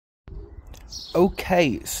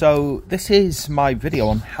Okay, so this is my video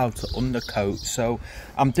on how to undercoat. So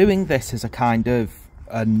I'm doing this as a kind of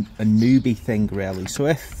a newbie thing really. So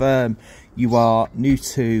if you are new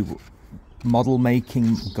to model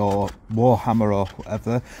making or Warhammer or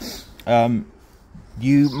whatever,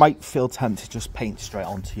 you might feel tempted to just paint straight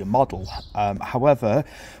onto your model. However,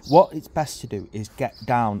 what it's best to do is get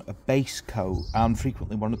down a base coat, and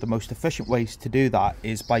frequently one of the most efficient ways to do that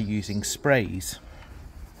is by using sprays.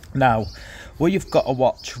 Now, what you've got to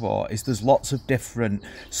watch for is there's lots of different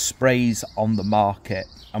sprays on the market,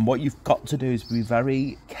 and what you've got to do is be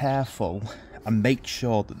very careful and make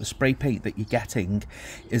sure that the spray paint that you're getting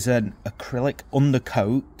is an acrylic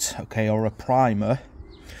undercoat, okay, or a primer,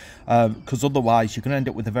 because otherwise you're going to end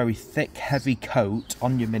up with a very thick, heavy coat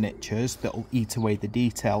on your miniatures that will eat away the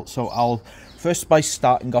detail. So I'll first by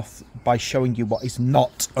starting off by showing you what is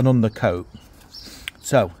not an undercoat.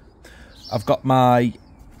 So I've got my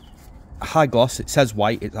high gloss. It says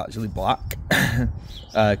white, it's actually black,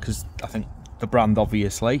 because I think the brand,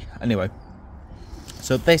 obviously. Anyway,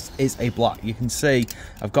 so this is a black. You can see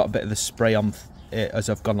I've got a bit of the spray on it as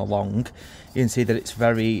I've gone along. You can see that it's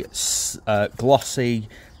very glossy,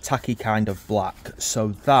 tacky kind of black, so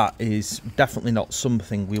that is definitely not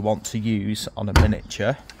something we want to use on a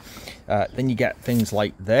miniature. Then you get things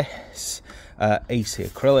like this, AC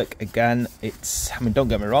acrylic. Again, it's, I mean, don't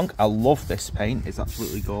get me wrong, I love this paint, it's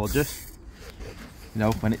absolutely gorgeous, you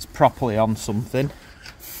know, when it's properly on something.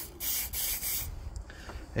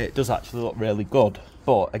 It does actually look really good,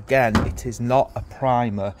 but again, it is not a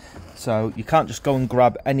primer, so you can't just go and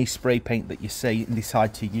grab any spray paint that you see and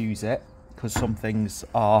decide to use it, because some things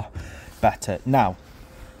are better. Now,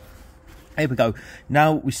 here we go.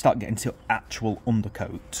 Now we start getting to actual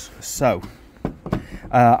undercoats. So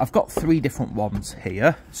I've got three different ones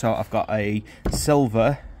here. So I've got a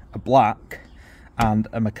silver, a black, and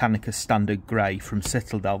a Mechanicus standard grey from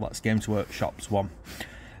Citadel. That's Games Workshop's one.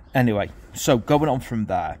 Anyway, so going on from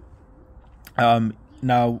there.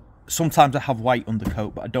 Now, sometimes I have white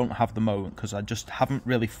undercoat, but I don't have the moment because I just haven't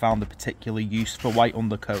really found a particular use for white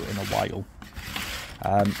undercoat in a while.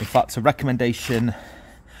 In fact, a recommendation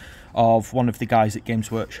of one of the guys at Games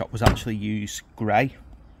Workshop was actually use grey,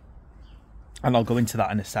 and I'll go into that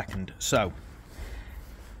in a second. So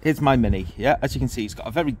here's my mini. Yeah, as you can see, it's got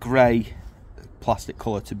a very grey plastic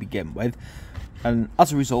colour to begin with, and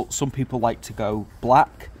as a result, some people like to go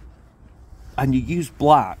black, and you use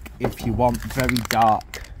black if you want very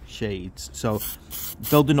dark shades. So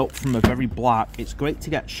building up from a very black, it's great to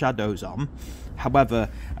get shadows on. However,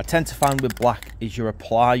 I tend to find with black is you're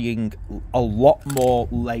applying a lot more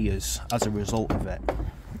layers as a result of it.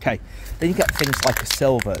 Okay, then you get things like a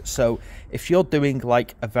silver. So if you're doing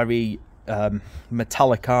like a very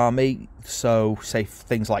metallic army, so say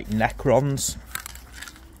things like Necrons,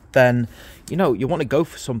 then you know you want to go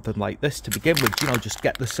for something like this to begin with. You know, just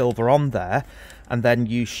get the silver on there and then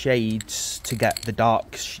use shades to get the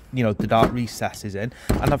dark, you know, the dark recesses in.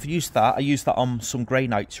 And I've used that. I used that on some Grey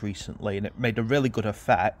Knights recently, and it made a really good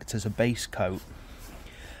effect as a base coat.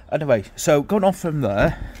 Anyway, so going on from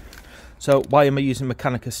there, so why am I using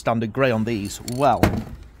Mechanicus standard grey on these? Well,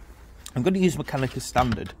 I'm going to use Mechanicus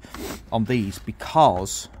standard on these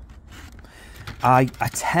because I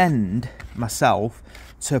tend myself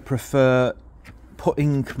to prefer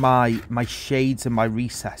putting my shades and my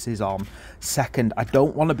recesses on second. I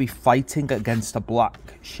don't want to be fighting against a black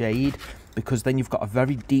shade, because then you've got a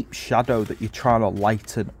very deep shadow that you're trying to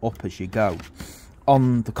lighten up as you go.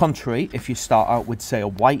 On the contrary, if you start out with say a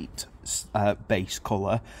white base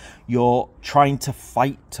colour, you're trying to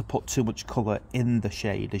fight to put too much colour in the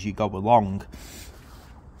shade as you go along.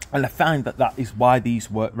 And I find that that is why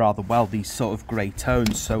these work rather well, these sort of grey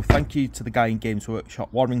tones. So thank you to the guy in Games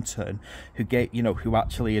Workshop Warrington who who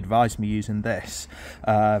actually advised me using this.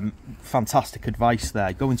 Fantastic advice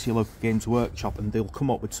there. Go into your local Games Workshop and they'll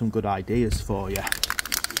come up with some good ideas for you.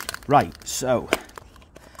 Right, so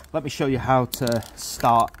let me show you how to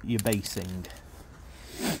start your basing.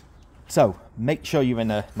 So make sure you're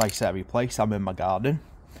in a nice airy place. I'm in my garden.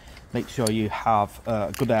 Make sure you have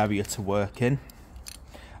a good area to work in.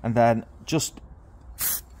 And then just,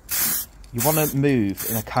 you want to move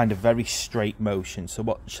in a kind of very straight motion. So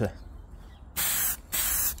watch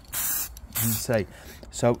say,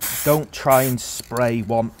 so don't try and spray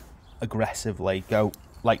one aggressively. Go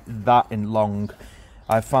like that in long.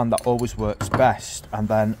 I found that always works best. And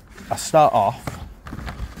then I start off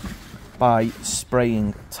by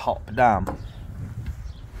spraying top down.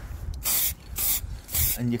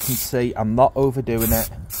 And you can see I'm not overdoing it.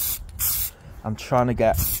 I'm trying to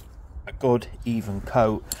get a good even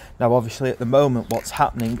coat. Now obviously at the moment what's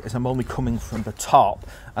happening is I'm only coming from the top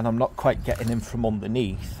and I'm not quite getting in from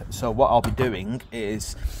underneath. So what I'll be doing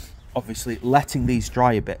is obviously letting these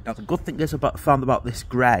dry a bit. Now the good thing is found about this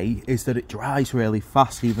grey is that it dries really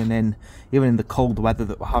fast, even in the cold weather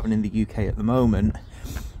that we're having in the UK at the moment.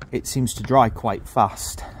 It seems to dry quite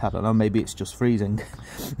fast. I don't know, maybe it's just freezing.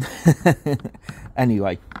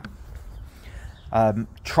 Anyway,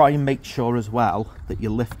 try and make sure as well that you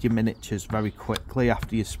lift your miniatures very quickly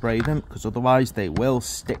after you spray them, because otherwise they will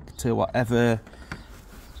stick to whatever,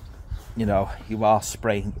 you know, you are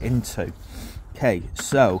spraying into. Okay,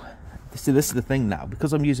 so this is the thing now,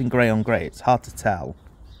 because I'm using grey on grey, it's hard to tell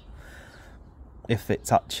if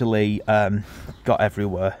it's actually got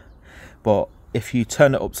everywhere. But if you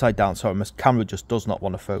turn it upside down, sorry, my camera just does not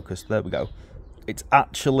want to focus, there we go. It's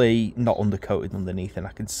actually not undercoated underneath, and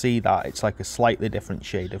I can see that it's like a slightly different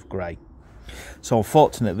shade of grey. So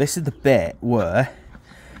unfortunately, this is the bit where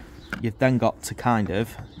you've then got to kind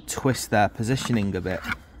of twist their positioning a bit.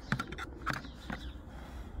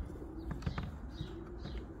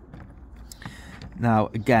 Now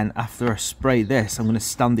again, after I spray this, I'm going to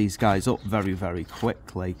stand these guys up very, very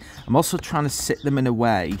quickly. I'm also trying to sit them in a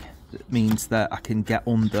way that means that I can get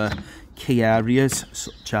under key areas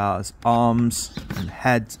such as arms and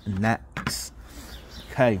heads and necks.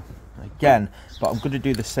 Okay, again, but I'm going to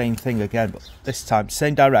do the same thing again, but this time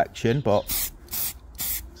same direction, but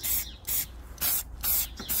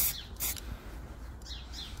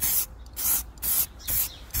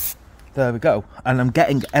there we go. And I'm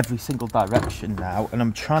getting every single direction now, and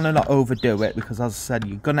I'm trying to not overdo it, because as I said,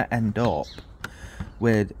 you're going to end up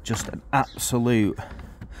with just an absolute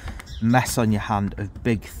mess on your hand of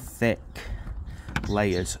big thick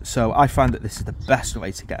layers. So I find that this is the best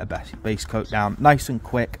way to get a base coat down nice and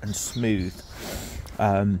quick and smooth.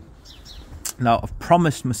 Now I've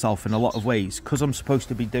promised myself in a lot of ways, because I'm supposed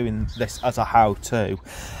to be doing this as a how-to,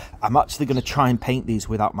 I'm actually going to try and paint these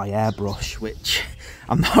without my airbrush, which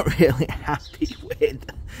I'm not really happy with,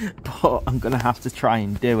 but I'm going to have to try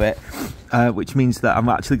and do it, which means that I'm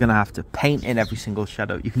actually going to have to paint in every single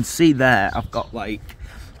shadow. You can see there I've got like,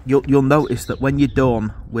 you'll notice that when you're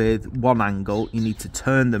done with one angle, you need to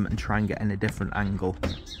turn them and try and get in a different angle,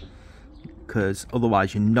 because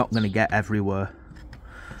otherwise you're not going to get everywhere.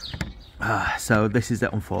 So this is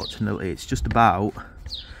it, unfortunately. It's just about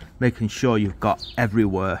making sure you've got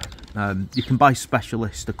everywhere. You can buy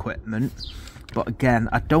specialist equipment, but again,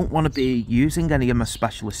 I don't want to be using any of my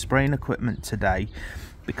specialist spraying equipment today,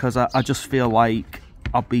 because I just feel like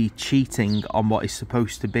I'll be cheating on what is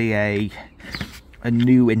supposed to be a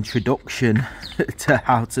new introduction to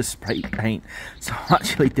how to spray paint. So I'm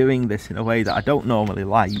actually doing this in a way that I don't normally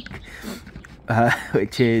like,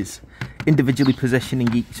 which is individually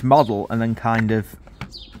positioning each model and then kind of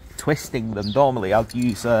twisting them. Normally I'd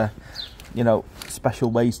use you know,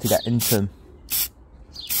 special ways to get into them.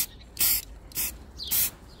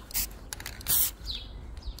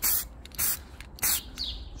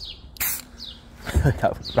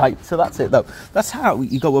 Right, so that's it though. That's how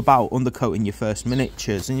you go about undercoating your first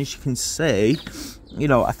miniatures, and as you can see, you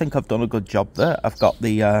know, I think I've done a good job there. I've got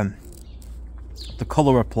the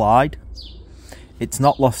colour applied. It's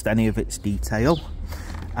not lost any of its detail,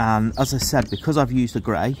 and as I said, because I've used a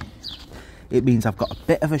grey, it means I've got a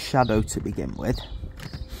bit of a shadow to begin with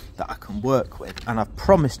that I can work with, and I've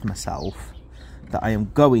promised myself that I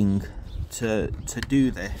am going to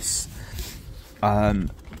do this.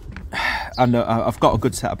 I know I've got a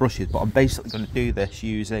good set of brushes, but I'm basically going to do this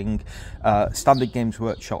using standard Games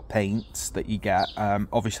Workshop paints that you get.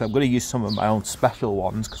 Obviously I'm going to use some of my own special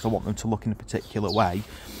ones because I want them to look in a particular way,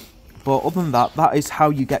 but other than that, that is how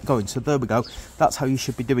you get going. So there we go, that's how you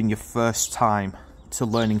should be doing your first time to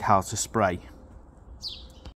learning how to spray.